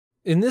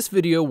In this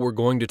video, we're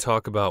going to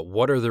talk about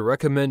what are the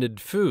recommended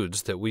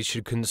foods that we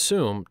should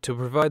consume to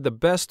provide the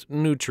best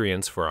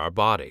nutrients for our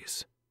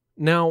bodies.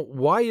 Now,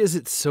 why is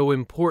it so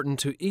important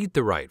to eat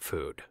the right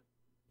food?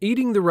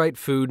 Eating the right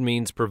food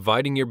means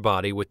providing your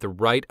body with the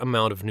right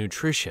amount of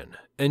nutrition,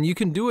 and you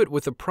can do it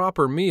with a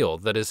proper meal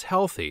that is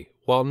healthy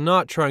while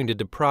not trying to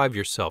deprive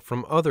yourself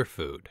from other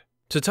food.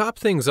 To top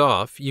things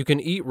off, you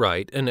can eat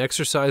right and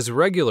exercise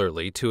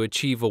regularly to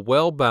achieve a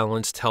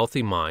well-balanced,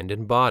 healthy mind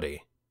and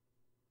body.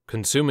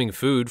 Consuming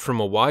food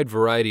from a wide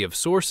variety of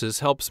sources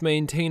helps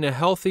maintain a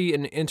healthy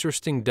and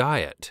interesting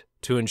diet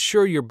to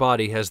ensure your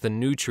body has the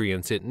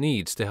nutrients it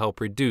needs to help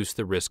reduce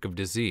the risk of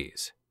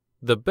disease.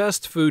 The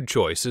best food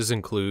choices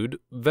include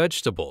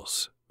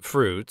vegetables,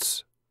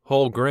 fruits,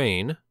 whole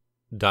grain,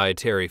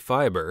 dietary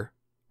fiber,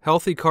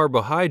 healthy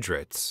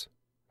carbohydrates,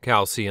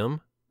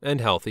 calcium,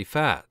 and healthy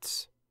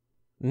fats.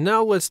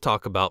 Now let's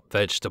talk about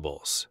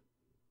vegetables.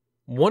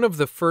 One of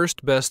the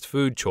first best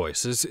food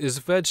choices is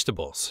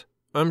vegetables.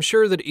 I'm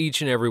sure that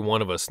each and every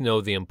one of us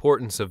know the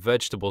importance of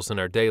vegetables in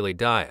our daily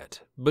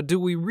diet, but do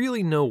we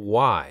really know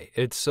why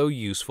it's so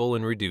useful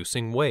in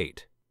reducing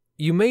weight?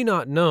 You may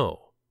not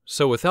know,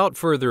 so without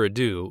further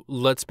ado,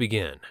 let's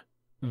begin.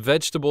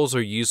 Vegetables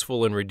are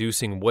useful in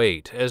reducing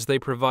weight as they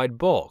provide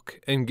bulk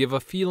and give a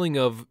feeling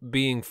of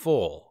being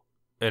full.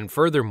 And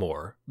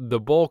furthermore, the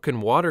bulk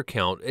and water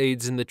count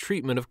aids in the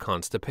treatment of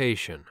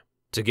constipation.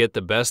 To get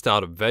the best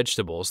out of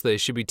vegetables, they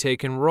should be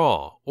taken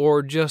raw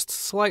or just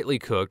slightly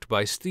cooked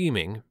by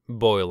steaming,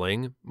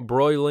 boiling,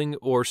 broiling,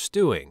 or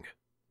stewing.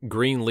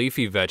 Green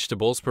leafy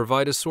vegetables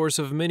provide a source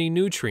of many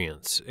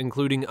nutrients,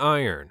 including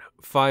iron,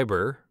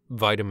 fiber,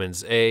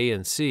 vitamins A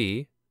and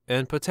C,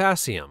 and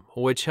potassium,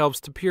 which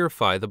helps to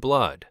purify the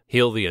blood,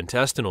 heal the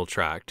intestinal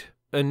tract,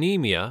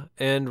 anemia,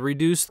 and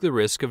reduce the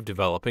risk of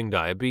developing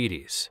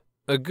diabetes.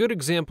 A good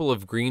example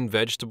of green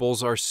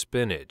vegetables are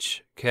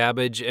spinach,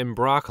 cabbage, and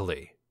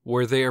broccoli,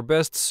 where they are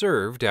best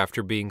served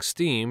after being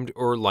steamed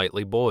or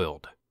lightly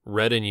boiled.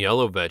 Red and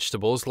yellow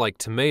vegetables like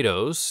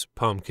tomatoes,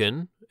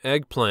 pumpkin,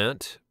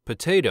 eggplant,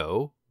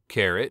 potato,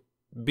 carrot,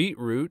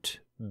 beetroot,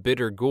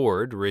 bitter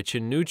gourd rich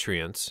in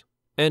nutrients,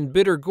 and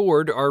bitter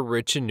gourd are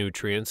rich in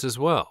nutrients as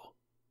well.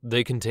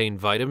 They contain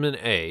vitamin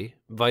A,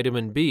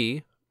 vitamin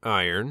B,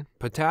 iron,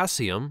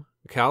 potassium,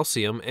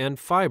 calcium, and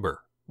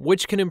fiber,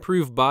 which can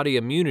improve body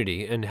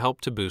immunity and help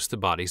to boost the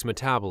body's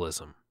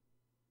metabolism.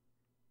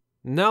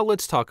 Now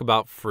let's talk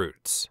about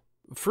fruits.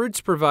 Fruits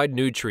provide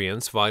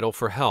nutrients vital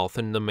for health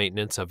and the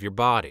maintenance of your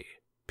body.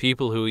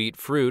 People who eat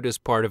fruit as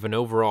part of an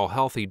overall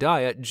healthy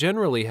diet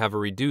generally have a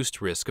reduced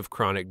risk of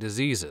chronic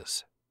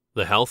diseases.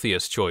 The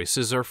healthiest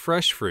choices are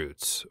fresh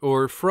fruits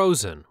or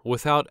frozen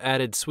without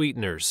added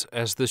sweeteners,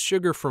 as the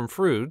sugar from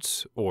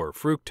fruits, or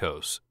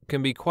fructose,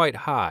 can be quite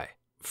high.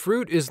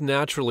 Fruit is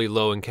naturally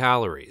low in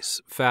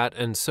calories, fat,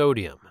 and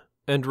sodium,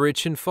 and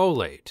rich in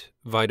folate,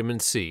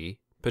 vitamin C,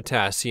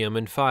 potassium,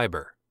 and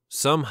fiber.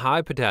 Some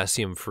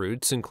high-potassium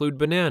fruits include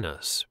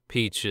bananas,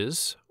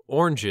 peaches,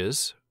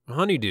 oranges,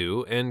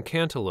 honeydew, and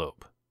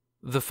cantaloupe.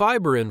 The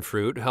fiber in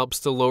fruit helps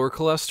to lower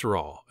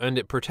cholesterol, and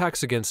it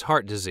protects against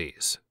heart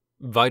disease.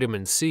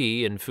 Vitamin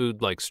C in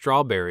food like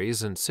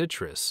strawberries and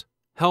citrus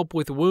help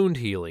with wound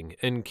healing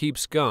and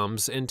keeps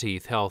gums and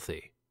teeth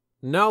healthy.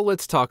 Now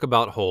let's talk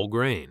about whole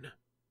grain.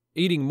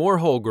 Eating more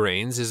whole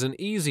grains is an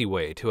easy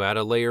way to add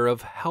a layer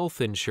of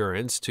health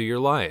insurance to your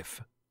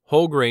life.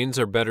 Whole grains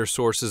are better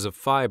sources of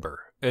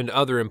fiber and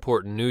other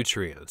important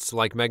nutrients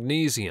like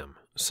magnesium,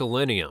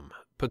 selenium,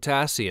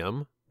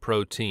 potassium,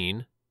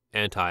 protein,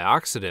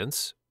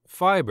 antioxidants,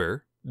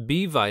 fiber,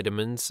 B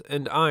vitamins,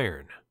 and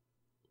iron.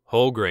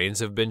 Whole grains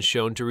have been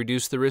shown to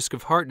reduce the risk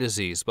of heart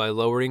disease by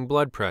lowering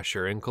blood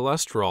pressure and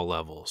cholesterol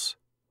levels,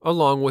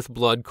 along with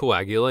blood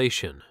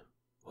coagulation.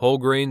 Whole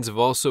grains have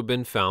also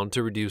been found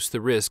to reduce the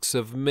risks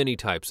of many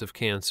types of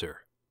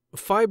cancer.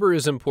 Fiber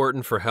is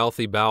important for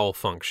healthy bowel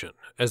function,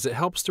 as it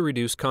helps to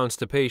reduce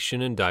constipation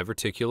and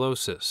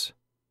diverticulosis.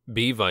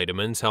 B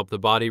vitamins help the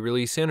body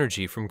release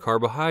energy from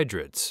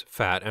carbohydrates,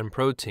 fat, and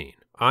protein.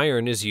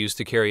 Iron is used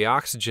to carry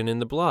oxygen in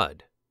the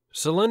blood.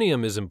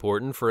 Selenium is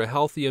important for a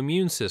healthy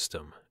immune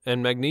system,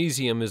 and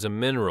magnesium is a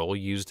mineral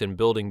used in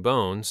building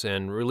bones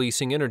and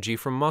releasing energy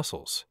from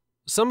muscles.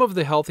 Some of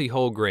the healthy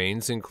whole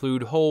grains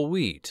include whole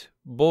wheat,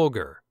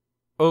 bulgur,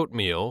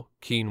 oatmeal,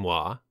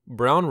 quinoa,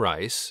 brown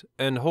rice,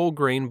 and whole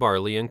grain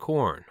barley and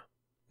corn.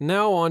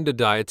 Now on to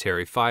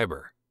dietary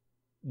fiber.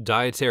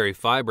 Dietary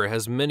fiber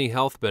has many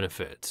health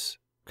benefits.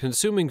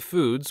 Consuming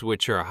foods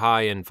which are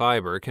high in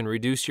fiber can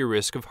reduce your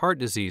risk of heart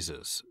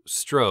diseases,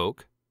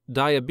 stroke,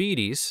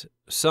 diabetes,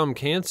 some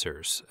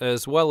cancers,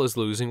 as well as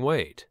losing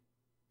weight.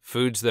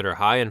 Foods that are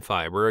high in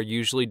fiber are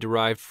usually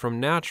derived from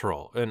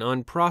natural and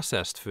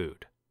unprocessed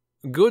food.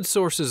 Good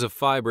sources of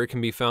fiber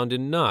can be found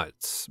in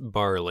nuts,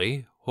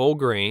 barley, whole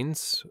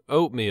grains,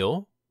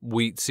 oatmeal,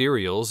 wheat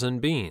cereals, and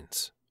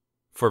beans.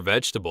 For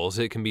vegetables,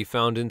 it can be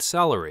found in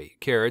celery,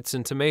 carrots,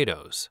 and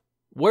tomatoes.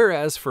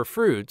 Whereas for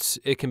fruits,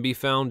 it can be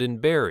found in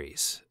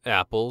berries,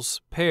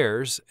 apples,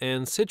 pears,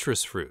 and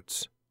citrus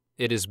fruits.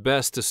 It is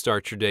best to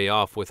start your day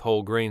off with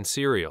whole grain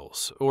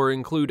cereals or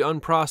include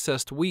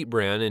unprocessed wheat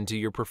bran into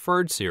your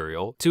preferred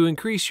cereal to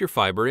increase your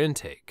fiber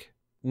intake.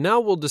 Now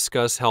we'll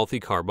discuss healthy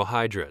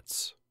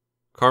carbohydrates.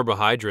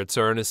 Carbohydrates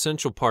are an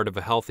essential part of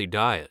a healthy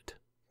diet.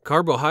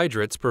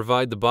 Carbohydrates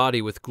provide the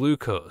body with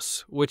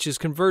glucose, which is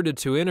converted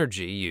to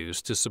energy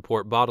used to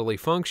support bodily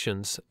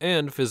functions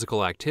and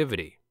physical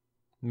activity.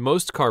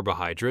 Most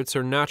carbohydrates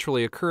are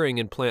naturally occurring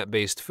in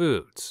plant-based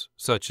foods,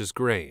 such as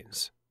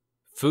grains.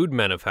 Food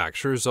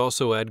manufacturers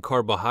also add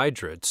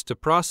carbohydrates to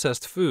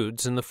processed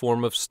foods in the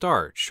form of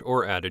starch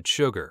or added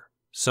sugar.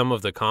 Some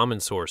of the common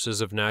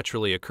sources of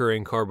naturally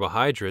occurring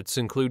carbohydrates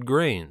include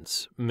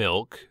grains,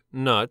 milk,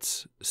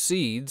 nuts,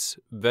 seeds,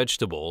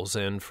 vegetables,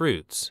 and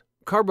fruits.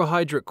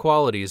 Carbohydrate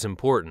quality is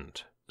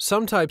important.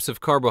 Some types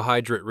of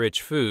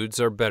carbohydrate-rich foods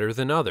are better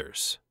than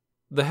others.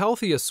 The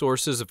healthiest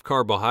sources of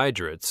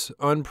carbohydrates,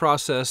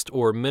 unprocessed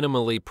or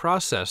minimally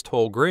processed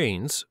whole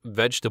grains,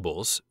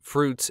 vegetables,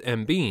 fruits,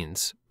 and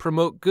beans,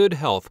 promote good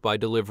health by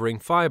delivering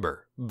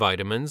fiber,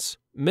 vitamins,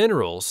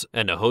 minerals,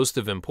 and a host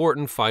of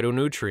important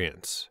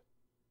phytonutrients.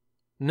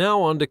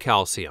 Now on to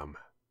calcium.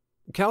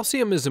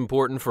 Calcium is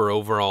important for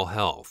overall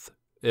health.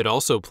 It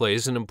also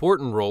plays an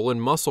important role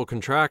in muscle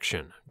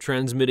contraction,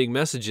 transmitting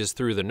messages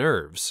through the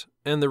nerves,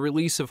 and the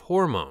release of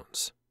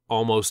hormones.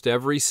 Almost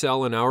every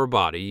cell in our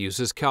body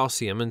uses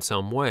calcium in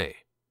some way.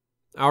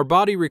 Our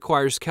body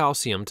requires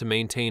calcium to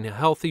maintain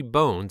healthy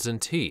bones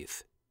and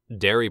teeth.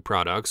 Dairy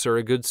products are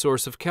a good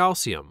source of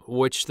calcium,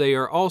 which they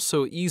are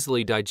also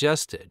easily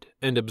digested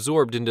and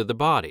absorbed into the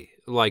body,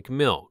 like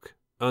milk,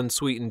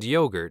 unsweetened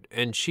yogurt,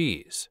 and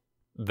cheese.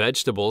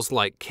 Vegetables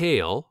like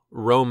kale,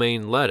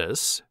 romaine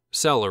lettuce,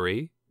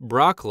 celery,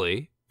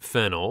 broccoli,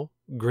 fennel,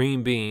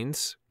 green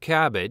beans,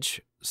 cabbage,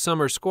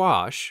 summer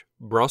squash,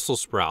 Brussels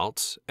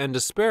sprouts, and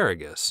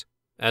asparagus,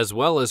 as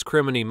well as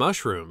crimini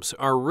mushrooms,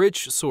 are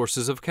rich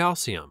sources of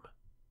calcium.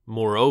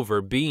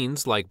 Moreover,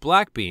 beans like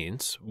black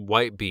beans,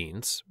 white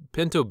beans,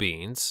 pinto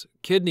beans,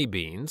 kidney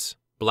beans,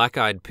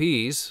 black-eyed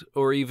peas,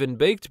 or even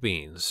baked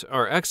beans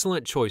are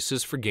excellent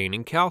choices for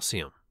gaining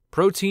calcium.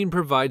 Protein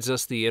provides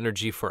us the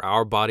energy for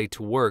our body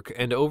to work,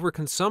 and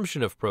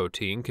overconsumption of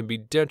protein can be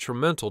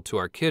detrimental to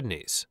our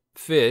kidneys.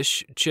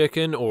 Fish,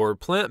 chicken, or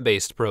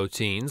plant-based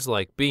proteins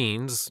like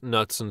beans,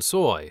 nuts, and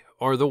soy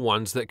are the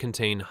ones that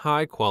contain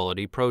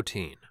high-quality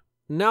protein.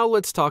 Now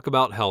let's talk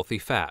about healthy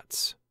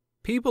fats.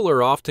 People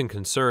are often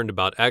concerned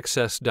about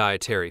excess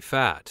dietary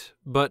fat,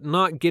 but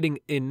not getting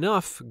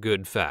enough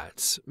good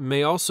fats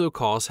may also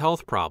cause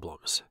health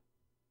problems.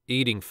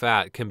 Eating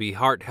fat can be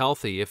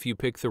heart-healthy if you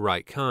pick the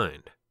right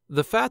kind.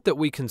 The fat that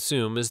we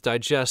consume is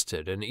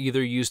digested and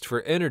either used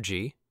for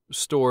energy,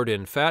 stored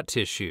in fat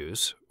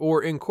tissues,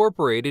 or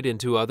incorporated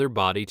into other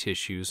body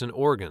tissues and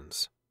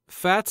organs.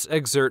 Fats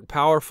exert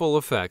powerful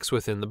effects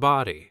within the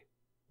body.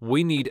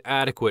 We need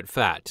adequate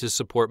fat to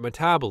support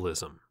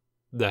metabolism,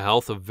 the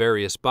health of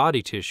various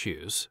body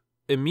tissues,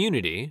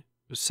 immunity,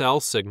 cell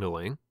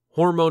signaling,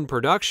 hormone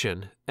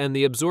production, and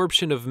the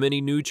absorption of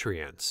many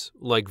nutrients,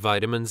 like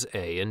vitamins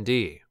A and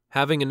D.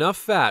 Having enough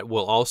fat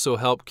will also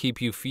help keep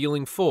you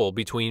feeling full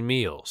between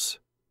meals.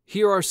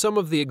 Here are some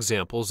of the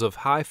examples of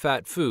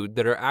high-fat food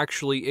that are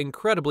actually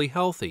incredibly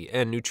healthy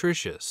and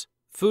nutritious.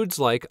 Foods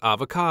like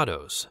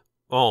avocados,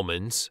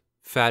 almonds,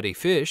 fatty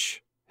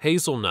fish,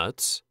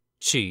 hazelnuts,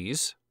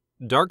 cheese,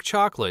 dark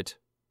chocolate,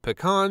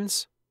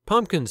 pecans,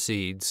 pumpkin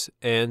seeds,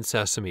 and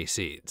sesame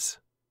seeds.